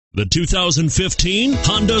The 2015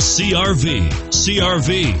 Honda CR-V.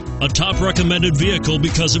 CR-V, a top recommended vehicle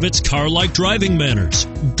because of its car-like driving manners,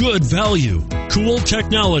 good value, cool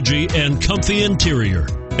technology, and comfy interior.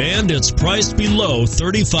 And it's priced below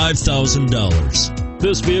 $35,000.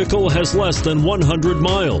 This vehicle has less than 100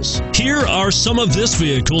 miles. Here are some of this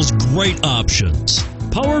vehicle's great options: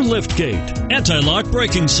 power liftgate, anti-lock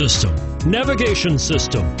braking system, navigation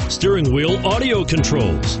system, steering wheel audio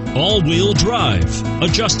controls, all-wheel drive,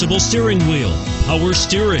 adjustable steering wheel, power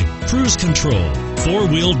steering, cruise control,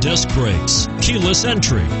 four-wheel disc brakes, keyless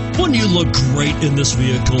entry. Wouldn't you look great in this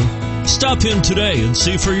vehicle? Stop in today and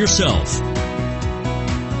see for yourself.